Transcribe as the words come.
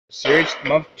Series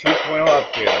Month 2.0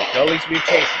 update on Dudley's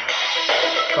mutation.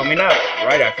 Coming up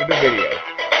right after the video.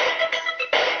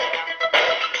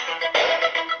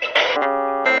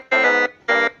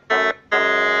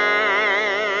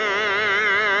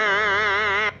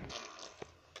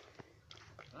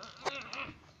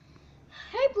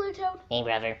 Hey, Blue Toad. Hey,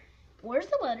 brother. Where's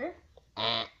the letter?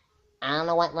 I don't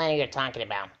know what letter you're talking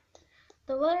about.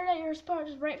 The letter that you were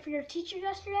supposed to write for your teacher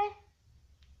yesterday?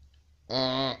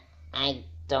 I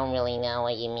don't really know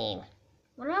what you mean.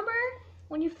 Remember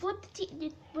when you flipped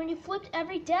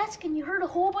every desk and you heard a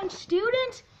whole bunch of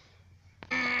students?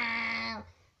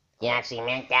 You actually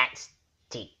meant that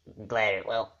letter.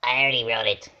 Well, I already wrote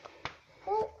it.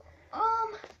 Well,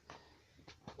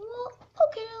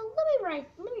 okay,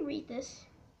 let me read this.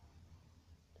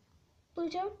 Blue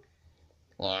Toad?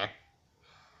 Yeah.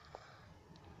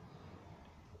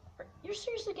 You're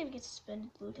seriously gonna get suspended,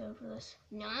 Blue Toad, for this?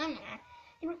 No, I'm not.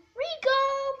 Rico!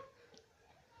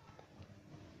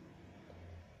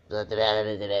 I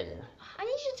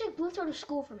need you to take Blue Toad to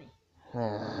school for me.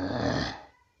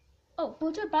 Oh,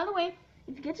 Blue Toad, by the way,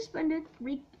 if you get suspended,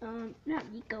 not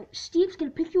Rico, Steve's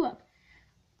gonna pick you up.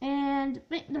 And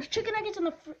there's chicken nuggets in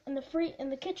the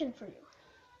kitchen for you.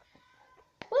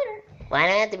 Later. Why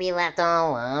do I have to be left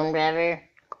all alone, brother?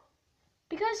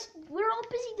 Because we're all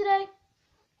busy today.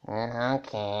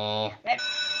 Okay.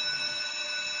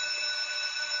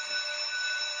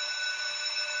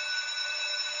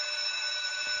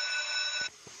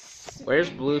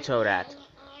 Where's Blue Toad at?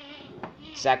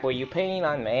 Zach, were you painting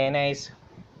on mayonnaise?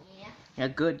 Yeah,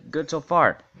 good so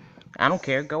far. I don't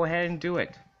care. Go ahead and do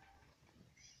it.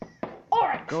 All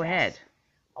right. Go ahead.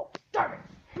 Oh, darn it.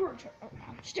 Blue Toad,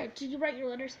 did you write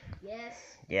your letters?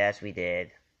 Yes. Yes, we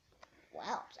did. Well,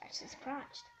 I was actually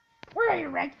surprised. Where are you,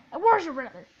 Red? And where's your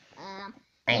brother?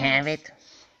 I have it.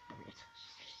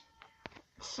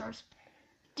 Sirs,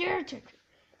 dear teacher,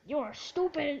 you are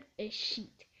stupid as shit.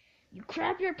 You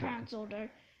crap your pants all day,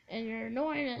 and you're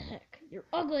annoying as heck. You're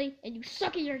ugly, and you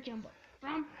suck at your jumbo.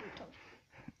 From Blue Toad.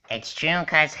 It's true,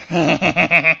 cuz.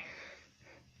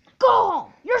 Go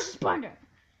home. You're suspended.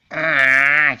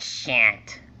 Ah,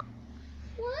 shit.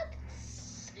 What?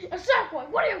 Exactly.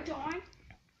 What are you doing?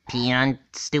 Pee on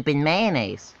stupid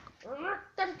mayonnaise.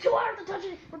 That's too hard to touch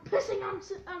it. We're pissing on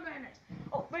mayonnaise.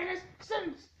 Oh, mayonnaise, sit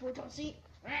in Blue Toad seat.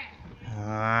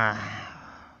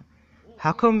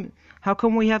 How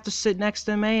come we have to sit next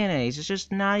to mayonnaise? It's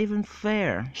just not even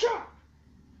fair. Sure.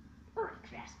 Alright,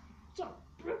 class. So,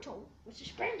 Blue Toad was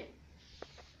suspended.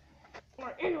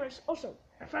 Alright, anyways, also,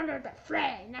 I found out that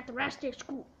Friday, not the last day of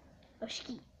school, of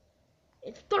ski.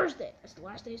 It's Thursday. That's the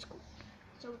last day of school.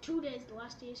 So 2 days, the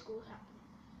last day of school is happening.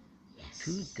 Yes.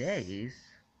 2 days?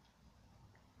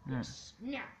 Yes.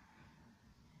 Now,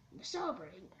 we're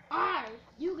celebrating.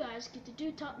 You guys get to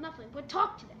do nothing but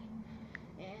talk today.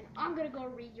 And I'm gonna go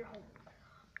read your homework.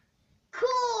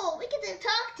 Cool! We get to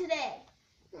talk today.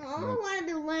 Oh, I wanted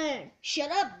to learn.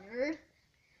 Shut up, nerd.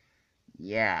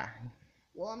 Yeah.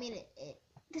 Well, I mean,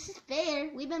 this is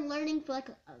fair. We've been learning for like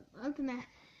a month and a half,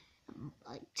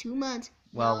 like 2 months.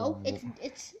 Well, no,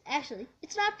 it's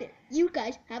not fair. You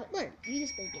guys haven't learned. You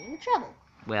just been getting in trouble.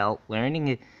 Well,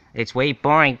 learning it's way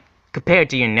boring compared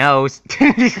to your nose. No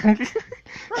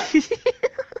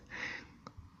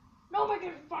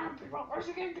making fun of people, or else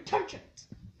you're getting detention.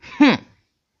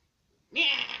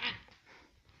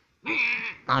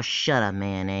 Oh, shut up,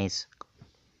 mayonnaise.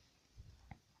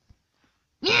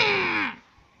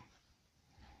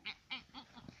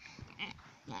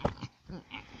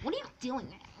 What are you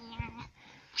doing?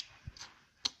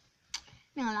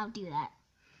 No, don't do that.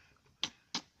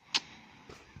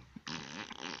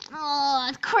 Oh,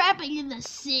 it's crapping in the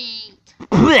seat.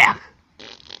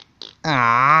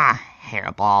 Ah,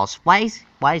 hairballs. Why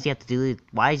does he have to do it?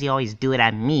 Why does he always do it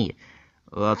at me?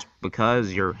 Well, that's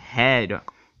because your head.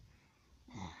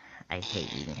 I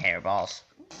hate eating hairballs.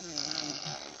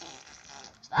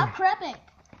 Stop crapping.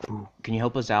 Ooh, can you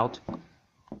help us out?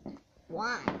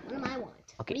 Why? What do I want?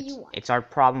 Okay, What do you want? it's our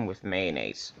problem with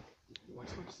mayonnaise. You want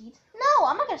to switch seats? No,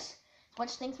 I'm not gonna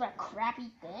switch things for a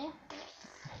crappy thing.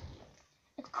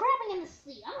 It's crapping in the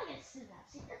seat. I'm not gonna sit in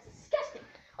that seat. That's disgusting.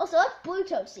 Also, that's Blue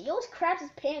Toad's seat. He always craps his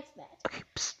pants in that. Okay,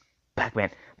 psst. Pac-Man,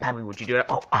 would you do that?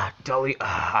 Oh, Dudley,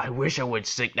 I wish I would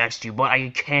sit next to you, but I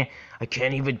can't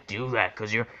even do that,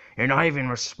 because you're not even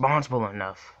responsible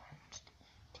enough.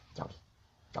 Joey.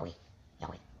 What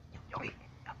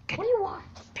do you want?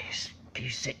 Can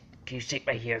you sit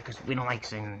right here, because we don't like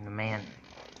seeing the man.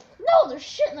 No, there's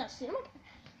shit in that seat.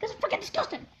 That's freaking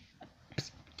disgusting.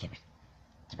 Psst, give it.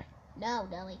 No,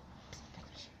 Dudley.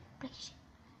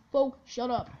 Bo, shut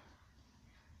up.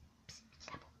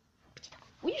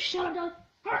 Will you shut up, Dudley?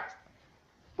 Alright.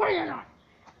 What are you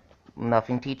doing?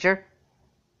 Nothing, teacher.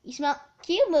 You smell.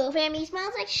 Can you move him? He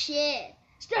smells like shit.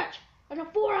 Stretch. I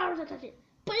got 4 hours to touch it.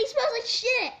 But he smells like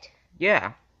shit.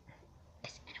 Yeah.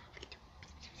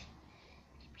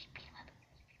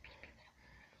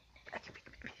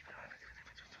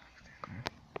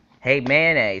 Hey,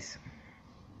 mayonnaise.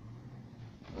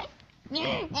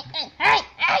 Hey!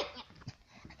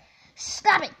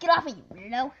 Stop it! Get off of you,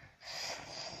 weirdo.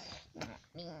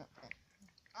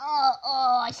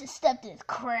 Oh, I just stepped in his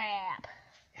crap.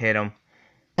 Hit him.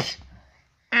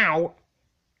 Ow.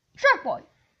 Shark Boy,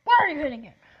 why are you hitting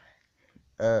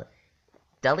him?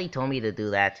 Dudley told me to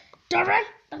do that. Alright,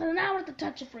 I got an hour to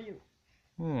touch it for you.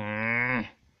 Hmm.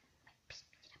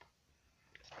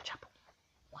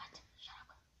 What? Shut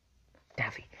up.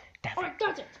 Daffy. Alright,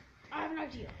 that's it. I have an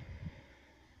idea.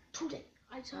 Today,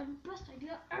 I have the best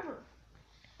idea ever.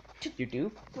 You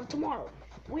do? For tomorrow,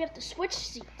 we have to switch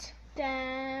seats.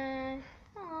 Dun.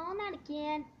 Oh, not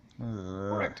again.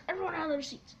 Alright, everyone out of their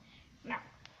seats. Now,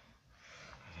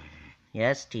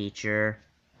 Yes, teacher.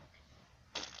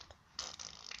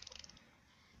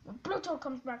 when Pluto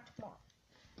comes back tomorrow,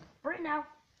 right now,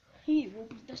 he will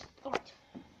be this. Alright,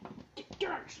 get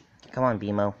out of your seat. Come on,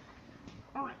 Bimo.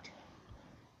 Alright.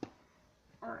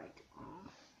 Alright.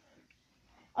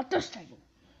 At this table,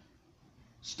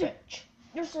 Stitch,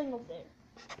 you're sitting over there.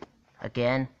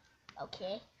 Again?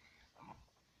 Okay.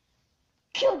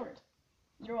 Gilbert,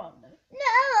 you're on there.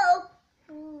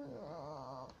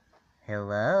 No!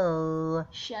 Hello?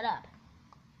 Shut up.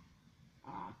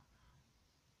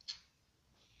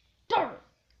 Darren,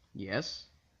 Yes?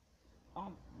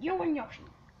 you and Yoshi.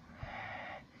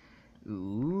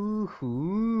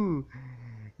 Ooh.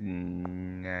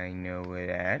 I know what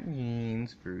that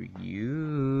means for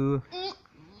you.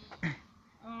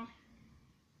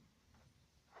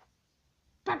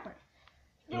 Pepper,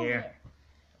 you're over Here.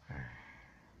 there.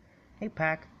 Hey,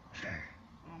 Pac.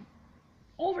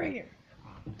 Over here.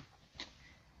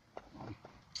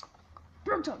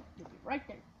 Bruto, you'll be right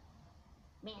there.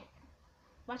 Man,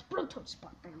 that's Bruto's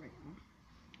spot right now.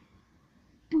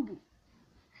 Boo boo.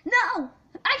 No!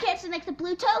 I can't sit next to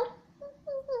Pluto.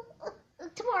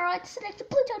 Tomorrow I have to sit next to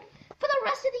Pluto for the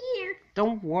rest of the year.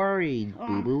 Don't worry,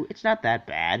 Boo Boo. It's not that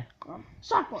bad.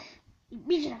 Softball,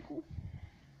 be cool.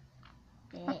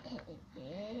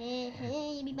 Hey,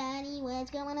 everybody, what's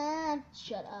going on?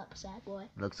 Shut up, sad boy.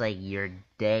 Looks like your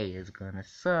day is gonna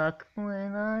suck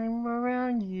when I'm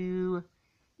around you.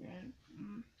 And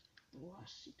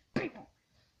last seat, people.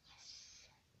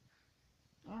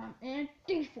 And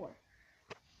D4,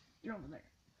 you're over there.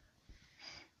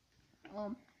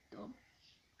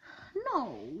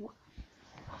 No.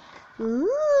 Ooh.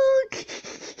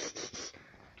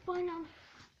 Fine now.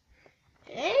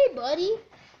 Hey, buddy.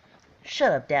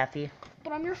 Shut up, Daffy.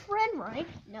 But I'm your friend, right?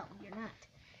 No, you're not.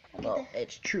 Well,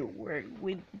 it's true. We're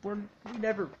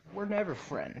never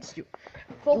friends.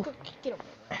 Focus, get over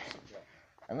there.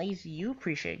 At least you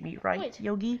appreciate me, right, Wait.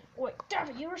 Yogi? Wait,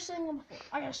 David, you were saying them before.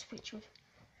 I gotta switch with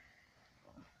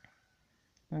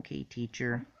Okay,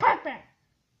 teacher. Pac-Man.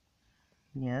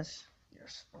 Yes. You're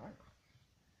smart.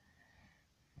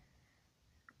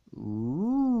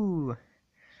 Ooh.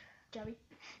 Debbie,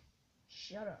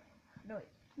 shut up. No, wait.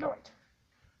 No, wait.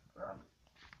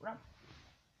 Rum.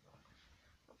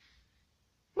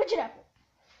 Midget apple.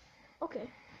 Okay.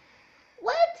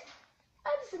 What?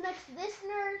 I'm just next to this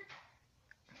nerd.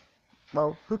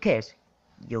 Well, who cares?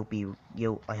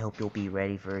 I hope you'll be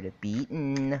ready for the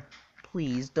beating.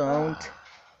 Please don't.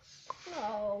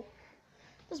 No.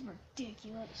 This is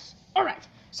ridiculous. Alright,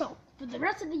 so, for the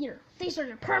rest of the year, these are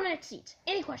your permanent seats.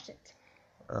 Any questions?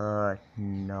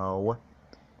 No.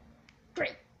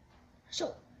 Great.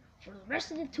 So, for the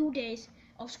rest of the 2 days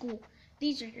of school,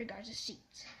 these are your guys'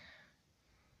 seats.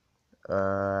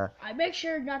 I make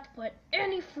sure not to put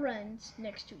any friends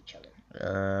next to each other.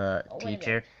 Oh, wait a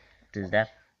Teacher, does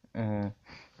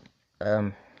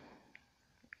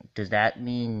that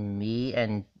mean me,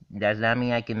 and does that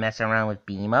mean I can mess around with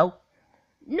Bimo?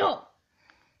 No!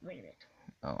 Wait a minute.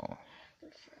 Oh. The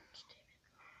friends, damn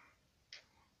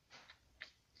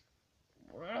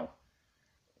it. Well.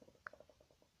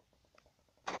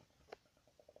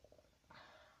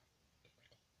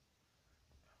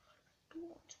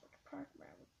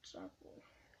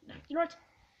 You know what?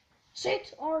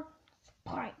 Seats are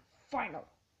final.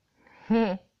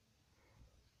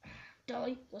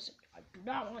 Dudley, listen, I do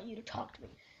not want you to talk to me.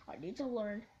 I need to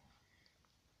learn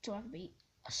to have to be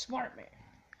a smart man.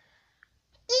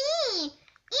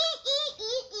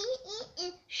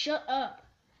 Shut up.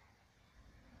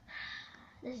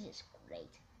 This is just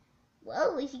great.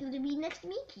 Well, at least you're going to be next to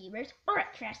me, Keebers.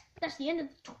 Alright, Cass, that's the end of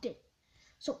the 2 day.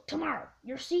 So tomorrow,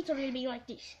 your seats are going to be like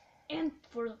this. And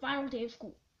for the final day of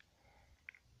school.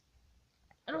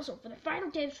 And also, for the final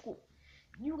day of school,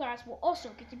 you guys will also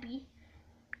get to be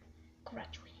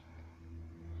graduating.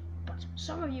 But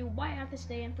some of you might have to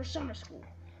stay in for summer school.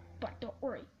 But don't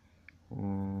worry.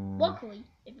 Luckily,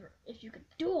 if you can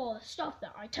do all the stuff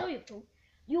that I tell you to,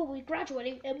 you will be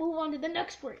graduating and move on to the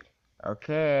next grade.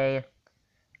 Okay.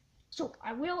 So,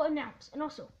 I will announce. And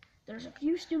also, there's a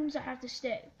few students that have to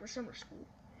stay for summer school.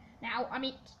 Now, I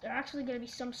mean, there are actually going to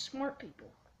be some smart people.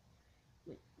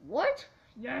 Wait, what?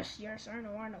 Yes, I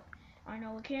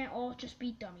know, we can't all just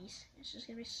be dummies. It's just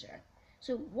going to be sad.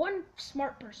 So, one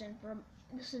smart person from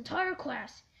this entire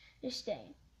class is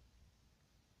staying.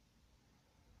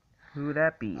 Who would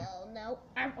that be? Oh no.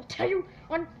 I'll tell you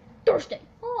on Thursday.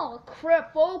 Oh,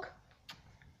 crap, folk.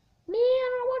 Man, I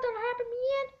don't want that to happen,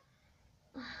 man.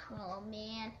 Oh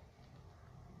man.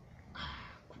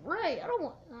 Great, I don't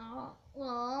want...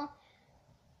 Aw.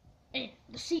 And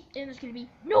there's going to be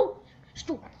no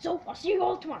school. So, I'll see you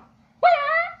all tomorrow. Bye!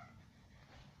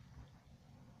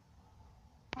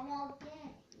 Come on again.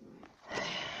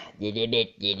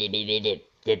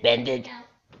 Suspended?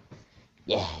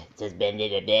 Yeah,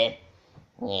 suspended a bit.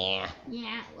 Yeah.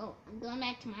 Yeah, well, I'm going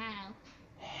back tomorrow.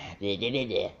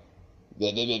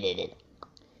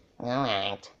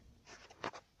 Alright.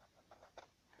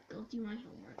 Go do my homework.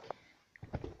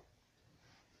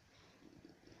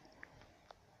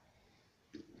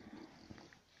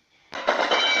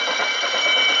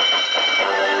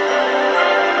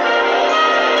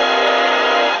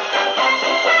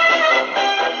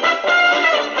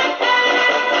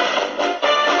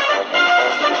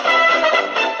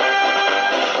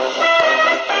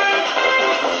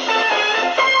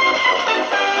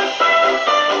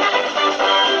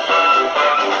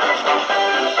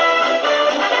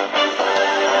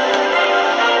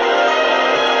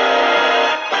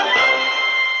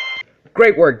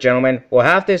 Great work, gentlemen. We'll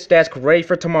have this desk ready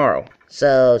for tomorrow.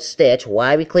 So, Stitch,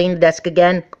 why we clean the desk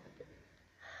again?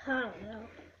 I don't know.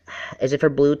 Is it for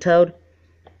Blue Toad?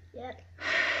 Yep.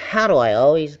 How do I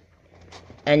always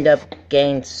end up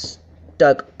getting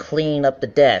stuck cleaning up the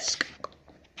desk?